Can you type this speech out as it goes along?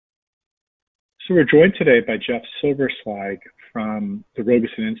So we're joined today by Jeff Silberzweig from the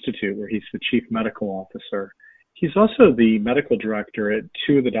Rogosin Institute, where he's the Chief Medical Officer. He's also the medical director at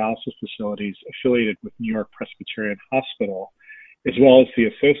two of the dialysis facilities affiliated with New York Presbyterian Hospital, as well as the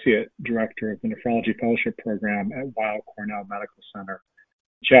Associate Director of the Nephrology Fellowship Program at Weill Cornell Medical Center.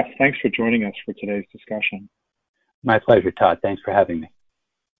 Jeff, thanks for joining us for today's discussion. My pleasure, Todd. Thanks for having me.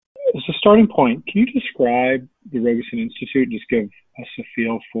 As a starting point, can you describe the Rogosin Institute and just give us a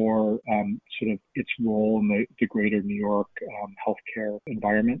feel for sort of its role in the greater New York healthcare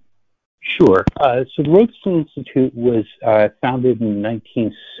environment? Sure. So the Rogosin Institute was founded in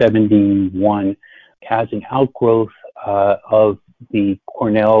 1971 as an outgrowth of the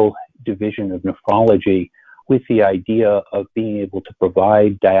Cornell Division of Nephrology, with the idea of being able to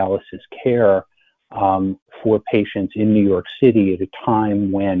provide dialysis care for patients in New York City at a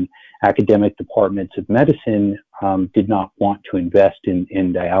time when academic departments of medicine did not want to invest in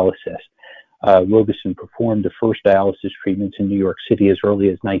dialysis. Rogosin performed the first dialysis treatments in New York City as early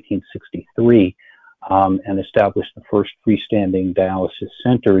as 1963 and established the first freestanding dialysis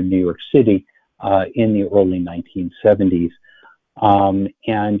center in New York City in the early 1970s.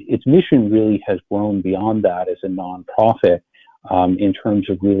 And its mission really has grown beyond that as a nonprofit in terms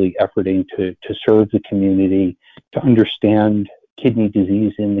of really efforting to serve the community, to understand kidney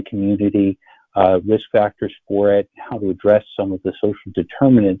disease in the community, risk factors for it, how to address some of the social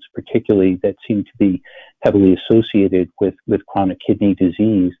determinants, particularly that seem to be heavily associated with chronic kidney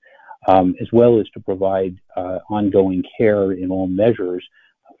disease, as well as to provide ongoing care in all measures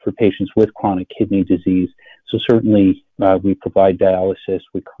for patients with chronic kidney disease. So certainly we provide dialysis.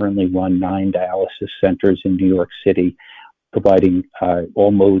 We currently run 9 dialysis centers in New York City, providing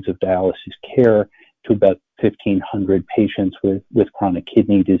all modes of dialysis care to about 1,500 patients with chronic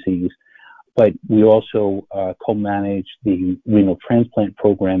kidney disease. But we also co-manage the renal transplant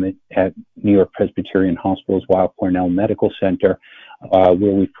program at New York Presbyterian Hospital's Weill Cornell Medical Center, where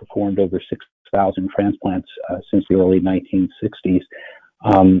we've performed over 6,000 transplants since the early 1960s.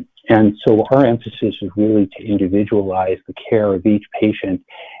 And so our emphasis is really to individualize the care of each patient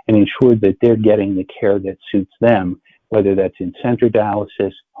and ensure that they're getting the care that suits them, whether that's in-center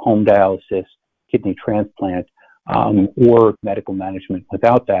dialysis, home dialysis, kidney transplant, or medical management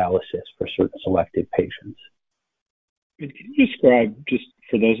without dialysis for certain selected patients. And can you describe, just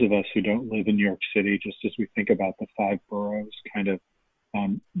for those of us who don't live in New York City, just as we think about the 5 boroughs, kind of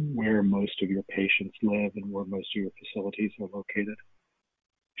where most of your patients live and where most of your facilities are located?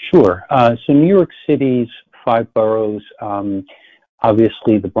 Sure. So New York City's 5 boroughs,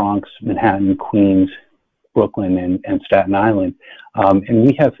 obviously the Bronx, Manhattan, Queens, Brooklyn, and Staten Island. And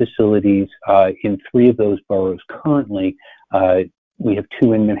we have facilities in 3 of those boroughs currently. We have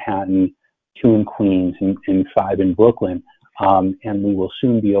 2 in Manhattan, 2 in Queens, and 5 in Brooklyn. And we will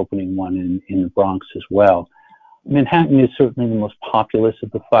soon be opening one in the Bronx as well. Manhattan is certainly the most populous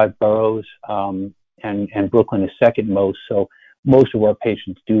of the 5 boroughs, and Brooklyn is second most. So most of our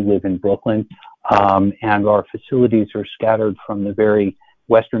patients do live in Brooklyn, and our facilities are scattered from the very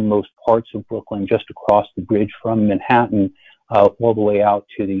westernmost parts of Brooklyn, just across the bridge from Manhattan, all the way out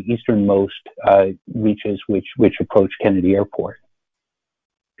to the easternmost reaches, which approach Kennedy Airport.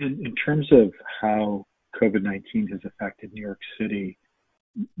 In terms of how COVID-19 has affected New York City,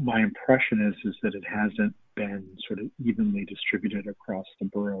 my impression is that it hasn't been sort of evenly distributed across the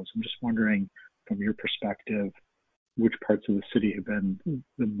boroughs. I'm just wondering, from your perspective, which parts of the city have been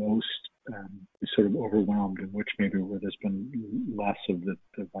the most sort of overwhelmed, and which maybe where there's been less of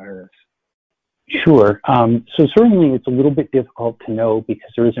the virus? Sure. So certainly it's a little bit difficult to know because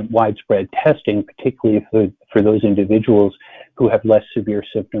there isn't widespread testing, particularly for those individuals who have less severe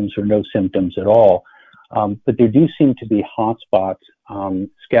symptoms or no symptoms at all. But there do seem to be hotspots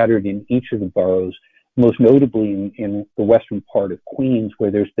scattered in each of the boroughs, most notably in the western part of Queens,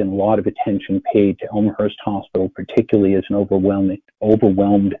 where there's been a lot of attention paid to Elmhurst Hospital, particularly as an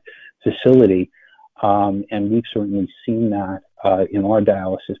overwhelmed facility. And we've certainly seen that in our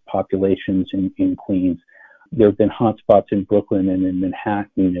dialysis populations in Queens. There have been hotspots in Brooklyn and in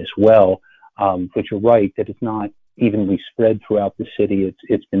Manhattan as well, but you're right that it's not evenly spread throughout the city.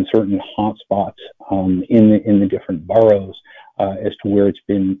 It's been certain hotspots in the different boroughs as to where it's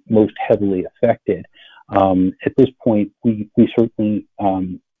been most heavily affected. At this point, we certainly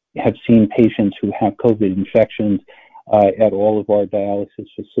have seen patients who have COVID infections at all of our dialysis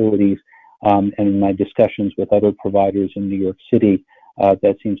facilities. And in my discussions with other providers in New York City,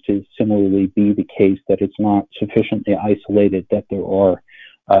 that seems to similarly be the case, that it's not sufficiently isolated, that there are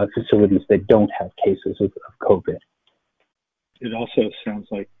facilities that don't have cases of COVID. It also sounds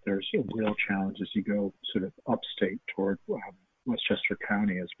like there's a real challenge as you go sort of upstate toward Westchester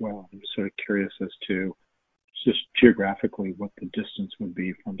County as well. I'm just sort of curious as to just geographically what the distance would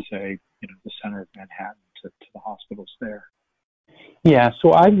be from, say, the center of Manhattan to the hospitals there. Yeah,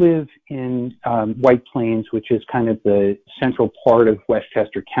 so I live in White Plains, which is kind of the central part of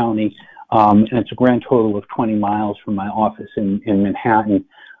Westchester County, and it's a grand total of 20 miles from my office in Manhattan.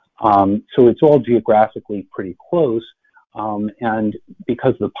 So it's all geographically pretty close, and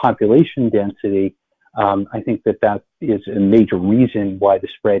because of the population density, I think that is a major reason why the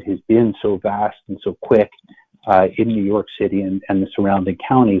spread has been so vast and so quick in New York City and the surrounding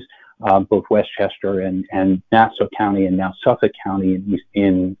counties. Both Westchester and Nassau County and now Suffolk County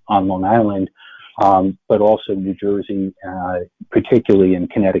on Long Island, but also New Jersey, particularly in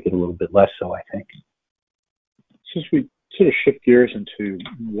Connecticut, a little bit less so, I think. Since we sort of shift gears into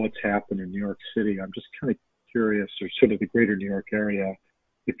what's happened in New York City, I'm just kind of curious, or sort of the greater New York area,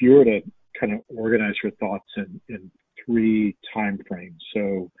 if you were to kind of organize your thoughts in 3 time frames.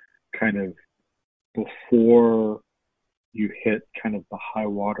 So kind of before you hit kind of the high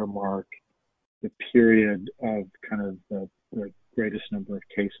water mark, the period of kind of the greatest number of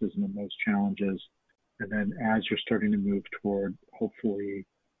cases and the most challenges, and then as you're starting to move toward hopefully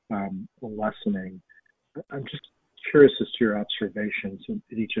a lessening. I'm just curious as to your observations in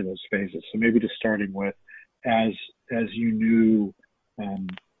each of those phases. So maybe just starting with, as you knew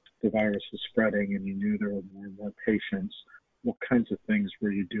the virus was spreading and you knew there were more and more patients, what kinds of things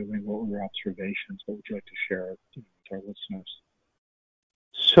were you doing? What were your observations? What would you like to share with our listeners?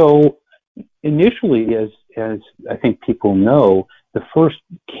 So initially, as I think people know, the first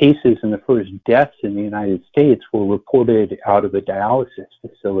cases and the first deaths in the United States were reported out of a dialysis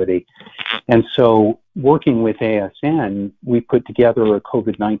facility. And so working with ASN, we put together a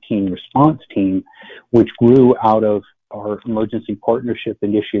COVID-19 response team, which grew out of our Emergency Partnership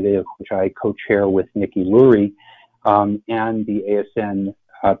Initiative, which I co-chair with Nikki Lurie, and the ASN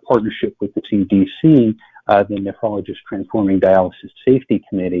partnership with the CDC, the Nephrologist Transforming Dialysis Safety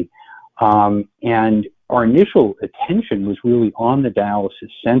Committee. And our initial attention was really on the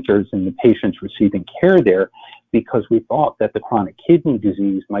dialysis centers and the patients receiving care there, because we thought that the chronic kidney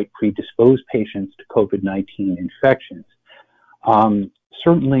disease might predispose patients to COVID-19 infections.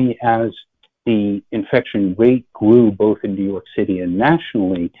 Certainly, as the infection rate grew both in New York City and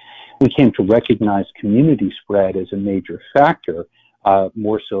nationally, we came to recognize community spread as a major factor,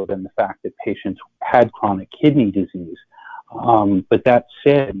 more so than the fact that patients had chronic kidney disease. But that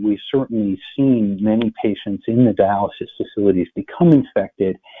said, we've certainly seen many patients in the dialysis facilities become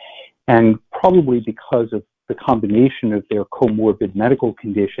infected, and probably because of the combination of their comorbid medical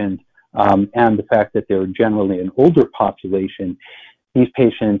conditions and the fact that they're generally an older population, these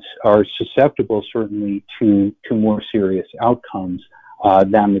patients are susceptible certainly to more serious outcomes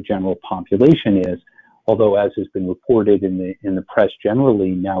than the general population is. Although, as has been reported in the press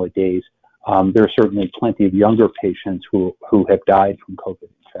generally nowadays, there are certainly plenty of younger patients who have died from COVID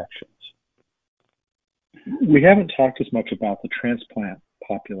infections. We haven't talked as much about the transplant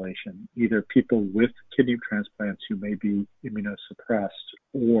population, either people with kidney transplants who may be immunosuppressed,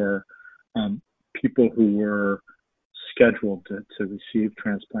 or people who were scheduled to receive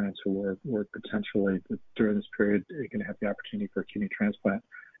transplants who were potentially during this period going to have the opportunity for a kidney transplant.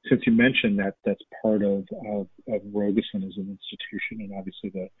 Since you mentioned that that's part of Rogosin as an institution, and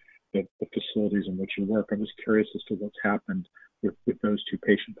obviously the facilities in which you work, I'm just curious as to what's happened with those 2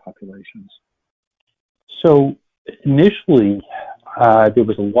 patient populations. So initially, there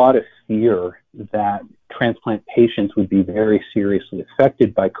was a lot of fear that transplant patients would be very seriously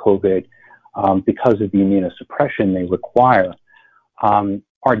affected by COVID because of the immunosuppression they require.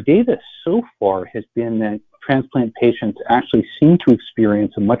 Our data so far has been that transplant patients actually seem to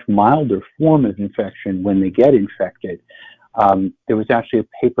experience a much milder form of infection when they get infected. There was actually a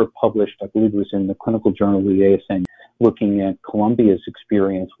paper published, I believe it was in the clinical journal of the ASN, looking at Colombia's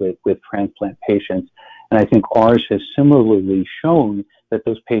experience with transplant patients. And I think ours has similarly shown that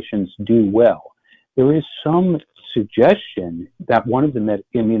those patients do well. There is some suggestion that one of the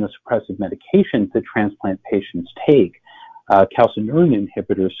immunosuppressive medications that transplant patients take, calcineurin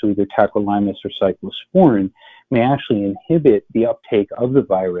inhibitors, so either tacrolimus or cyclosporin, may actually inhibit the uptake of the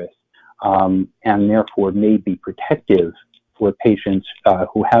virus and therefore may be protective for patients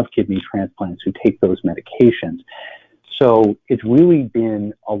who have kidney transplants who take those medications. So it's really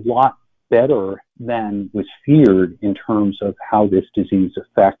been a lot better than was feared in terms of how this disease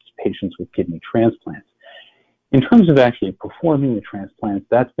affects patients with kidney transplants. In terms of actually performing the transplants,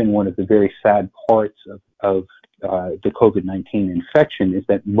 that's been one of the very sad parts of the COVID-19 infection, is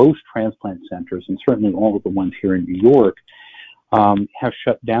that most transplant centers, and certainly all of the ones here in New York, have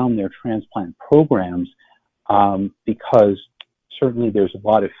shut down their transplant programs because certainly there's a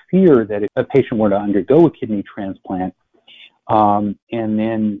lot of fear that if a patient were to undergo a kidney transplant, and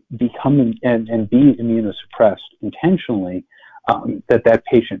then become and be immunosuppressed intentionally, that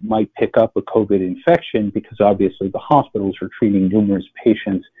patient might pick up a COVID infection, because obviously the hospitals are treating numerous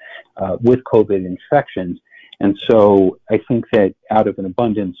patients with COVID infections. And so I think that out of an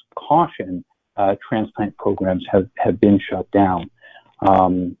abundance of caution, transplant programs have been shut down.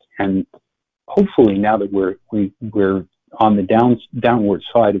 And hopefully now that we're on the downward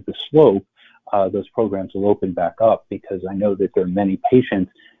side of the slope, those programs will open back up, because I know that there are many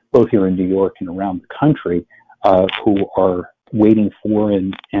patients, both here in New York and around the country, who are waiting for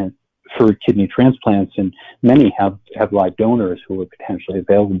and for kidney transplants, and many have live donors who are potentially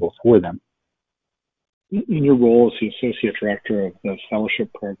available for them. In your role as the Associate Director of the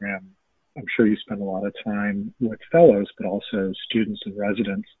Fellowship Program, I'm sure you spend a lot of time with fellows, but also students and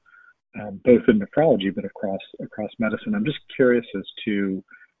residents, both in nephrology, but across medicine. I'm just curious as to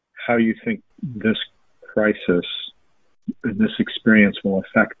how you think this crisis and this experience will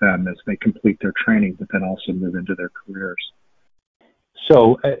affect them as they complete their training, but then also move into their careers.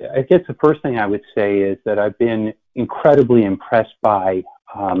 So I guess the first thing I would say is that I've been incredibly impressed by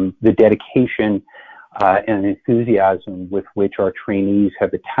the dedication and enthusiasm with which our trainees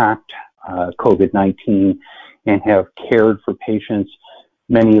have attacked COVID-19 and have cared for patients,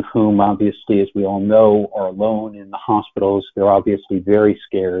 many of whom, obviously, as we all know, are alone in the hospitals. They're obviously very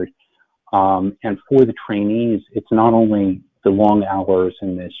scared. And for the trainees, it's not only the long hours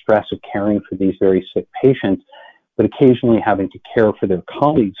and the stress of caring for these very sick patients, but occasionally having to care for their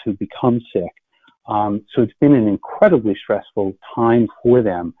colleagues who become sick. So it's been an incredibly stressful time for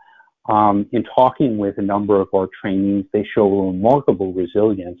them. In talking with a number of our trainees, they show a remarkable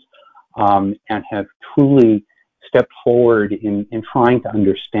resilience and have truly stepped forward in trying to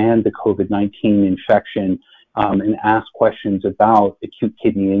understand the COVID-19 infection and ask questions about acute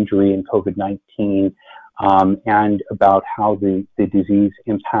kidney injury and COVID-19 and about how the disease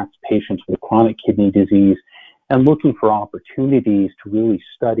impacts patients with chronic kidney disease, and looking for opportunities to really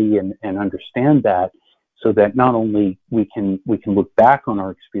study and understand that, so that not only we can look back on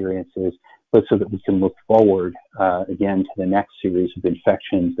our experiences, but so that we can look forward again to the next series of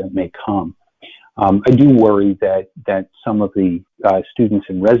infections that may come. I do worry that some of the students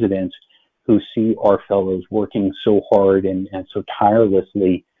and residents who see our fellows working so hard and so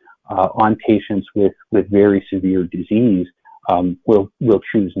tirelessly on patients with very severe disease will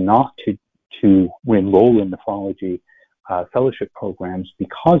choose not to enroll in nephrology fellowship programs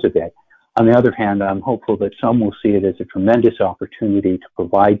because of it. On the other hand, I'm hopeful that some will see it as a tremendous opportunity to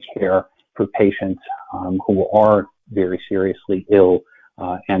provide care for patients who are very seriously ill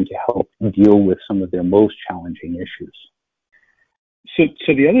and to help deal with some of their most challenging issues.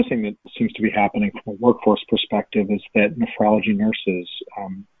 So the other thing that seems to be happening from a workforce perspective is that nephrology nurses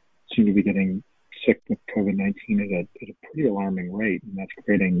seem to be getting sick with COVID-19 at a pretty alarming rate, and that's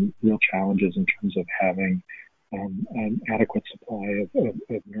creating real challenges in terms of having an adequate supply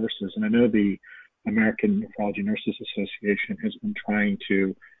of nurses. And I know the American Nephrology Nurses Association has been trying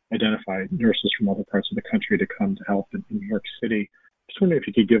to identify nurses from other parts of the country to come to help in New York City. Just wondering if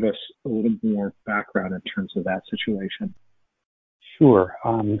you could give us a little more background in terms of that situation. Sure.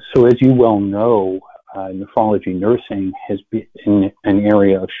 So as you well know, nephrology nursing has been an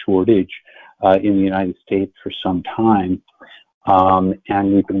area of shortage in the United States for some time.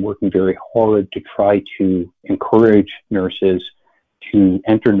 And we've been working very hard to try to encourage nurses to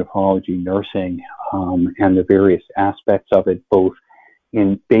enter nephrology nursing and the various aspects of it, both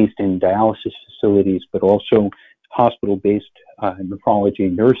based in dialysis facilities, but also hospital-based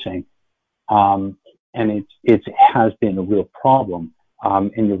nephrology nursing. And it has been a real problem.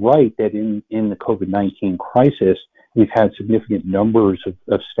 And you're right that in the COVID-19 crisis, we've had significant numbers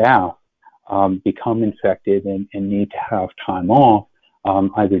of staff become infected and need to have time off,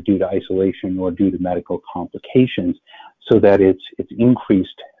 either due to isolation or due to medical complications, so that it's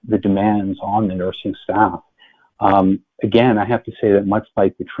increased the demands on the nursing staff. Again, I have to say that much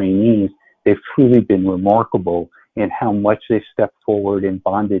like the trainees, they've truly been remarkable in how much they've stepped forward and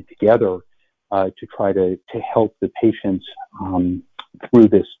bonded together to try to help the patients through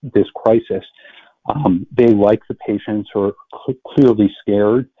this crisis. They, like the patients, are clearly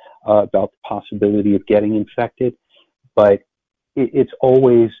scared about the possibility of getting infected, but it's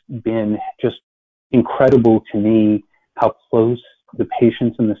always been just incredible to me how close the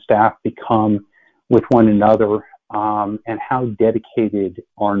patients and the staff become with one another, and how dedicated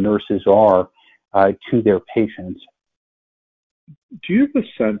our nurses are to their patients. Do you have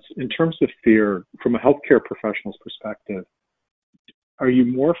a sense, in terms of fear, from a healthcare professional's perspective, are you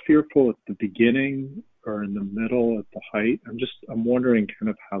more fearful at the beginning or in the middle at the height? I'm wondering kind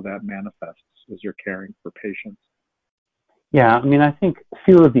of how that manifests as you're caring for patients. Yeah, I mean, I think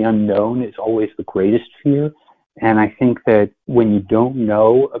fear of the unknown is always the greatest fear. And I think that when you don't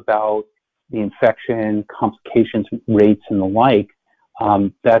know about the infection, complications rates, and the like,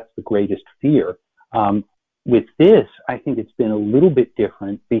 that's the greatest fear. With this, I think it's been a little bit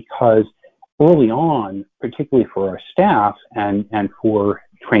different because early on, particularly for our staff and for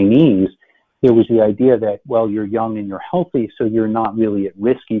trainees, there was the idea that, well, you're young and you're healthy, so you're not really at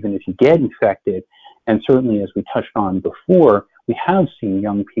risk even if you get infected. And certainly, as we touched on before, we have seen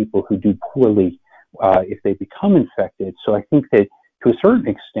young people who do poorly if they become infected. So I think that to a certain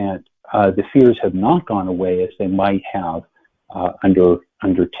extent, the fears have not gone away as they might have under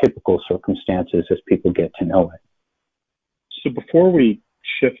typical circumstances as people get to know it. So before we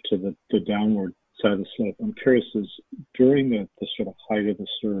shift to the downward side of the slope, I'm curious, is during the sort of height of the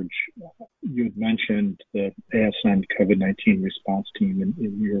surge, you had mentioned the ASN COVID-19 response team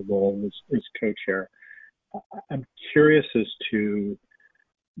in your role as co-chair. I'm curious as to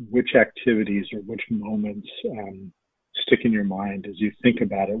which activities or which moments stick in your mind as you think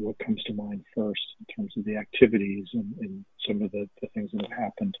about it. What comes to mind first in terms of the activities and some of the things that have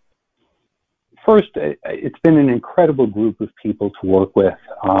happened? First, it's been an incredible group of people to work with,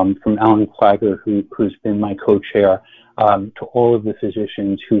 from Alan Klager, who's been my co-chair, to all of the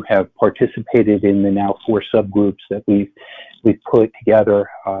physicians who have participated in the now 4 subgroups that we've put together.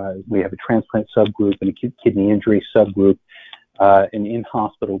 We have a transplant subgroup, an acute kidney injury subgroup, an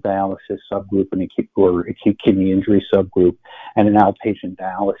in-hospital dialysis subgroup, an acute kidney injury subgroup, and an outpatient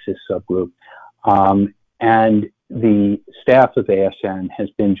dialysis subgroup. And the staff of ASN has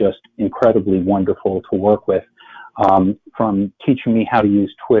been just incredibly wonderful to work with, from teaching me how to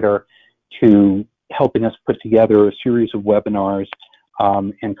use Twitter to helping us put together a series of webinars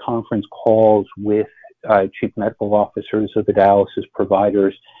and conference calls with chief medical officers of the dialysis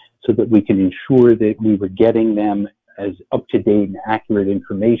providers so that we can ensure that we were getting them as up-to-date and accurate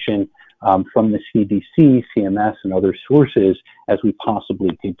information from the CDC, CMS, and other sources as we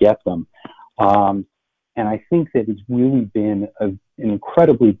possibly could get them. And I think that it's really been an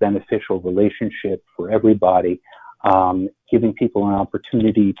incredibly beneficial relationship for everybody, giving people an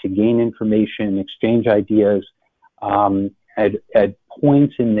opportunity to gain information, exchange ideas. At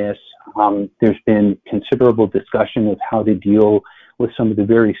points in this, there's been considerable discussion of how to deal with some of the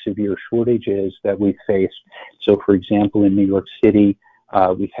very severe shortages that we've faced. So, for example, in New York City,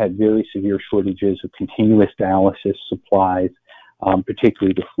 we've had very severe shortages of continuous dialysis supplies,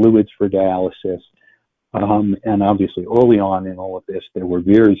 particularly the fluids for dialysis. And obviously, early on in all of this, there were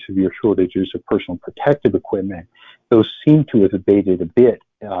very severe shortages of personal protective equipment. Those seem to have abated a bit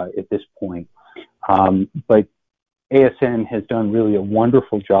at this point. But ASN has done really a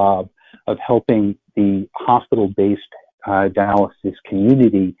wonderful job of helping the hospital-based dialysis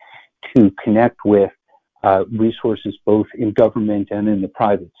community to connect with resources both in government and in the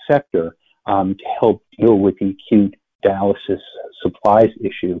private sector to help deal with the acute dialysis supplies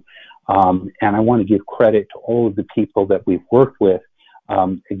issue. And I want to give credit to all of the people that we've worked with.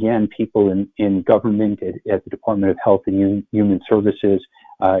 Again, people in government at the Department of Health and Human Services,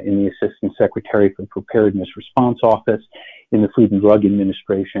 in the Assistant Secretary for Preparedness Response Office, in the Food and Drug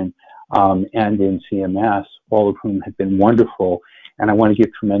Administration, and in CMS, all of whom have been wonderful. And I want to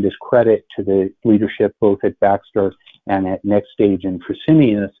give tremendous credit to the leadership both at Baxter and at NextStage and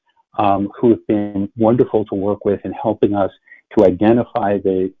Fresenius, who have been wonderful to work with in helping us to identify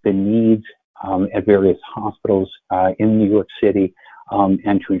the needs at various hospitals in New York City,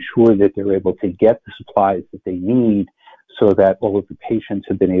 and to ensure that they're able to get the supplies that they need so that all of the patients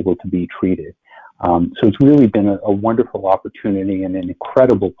have been able to be treated. So it's really been a wonderful opportunity and an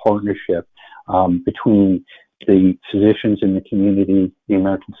incredible partnership between the physicians in the community, the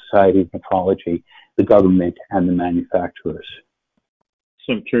American Society of Nephrology, the government, and the manufacturers.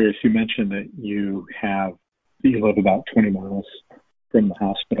 So I'm curious, you mentioned that you live about 20 miles from the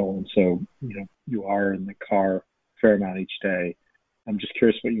hospital, and so you are in the car a fair amount each day. I'm just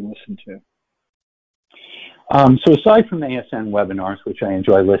curious what you listen to. So aside from the ASN webinars, which I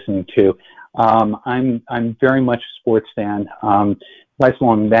enjoy listening to, I'm very much a sports fan,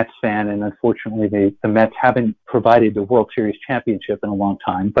 lifelong Mets fan, and unfortunately the Mets haven't provided the World Series championship in a long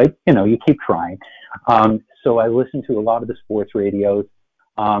time, but you keep trying. So I listen to a lot of the sports radios,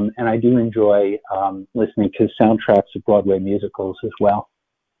 and I do enjoy listening to soundtracks of Broadway musicals as well.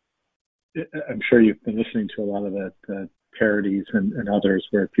 I'm sure you've been listening to a lot of the parodies and others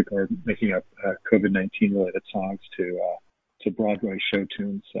where people are making up COVID-19 related songs to Broadway show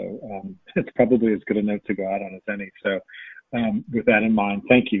tunes. So it's probably as good a note to go out on as any. So with that in mind,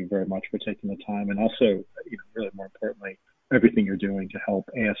 thank you very much for taking the time, and also, really more importantly, everything you're doing to help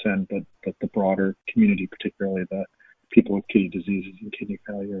ASN, but the broader community, particularly the people with kidney diseases and kidney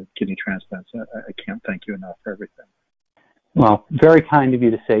failure, kidney transplants. I can't thank you enough for everything. Well, very kind of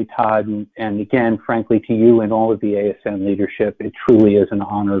you to say, Todd, and again, frankly, to you and all of the ASN leadership, it truly is an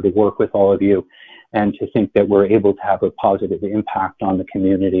honor to work with all of you and to think that we're able to have a positive impact on the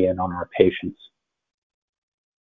community and on our patients.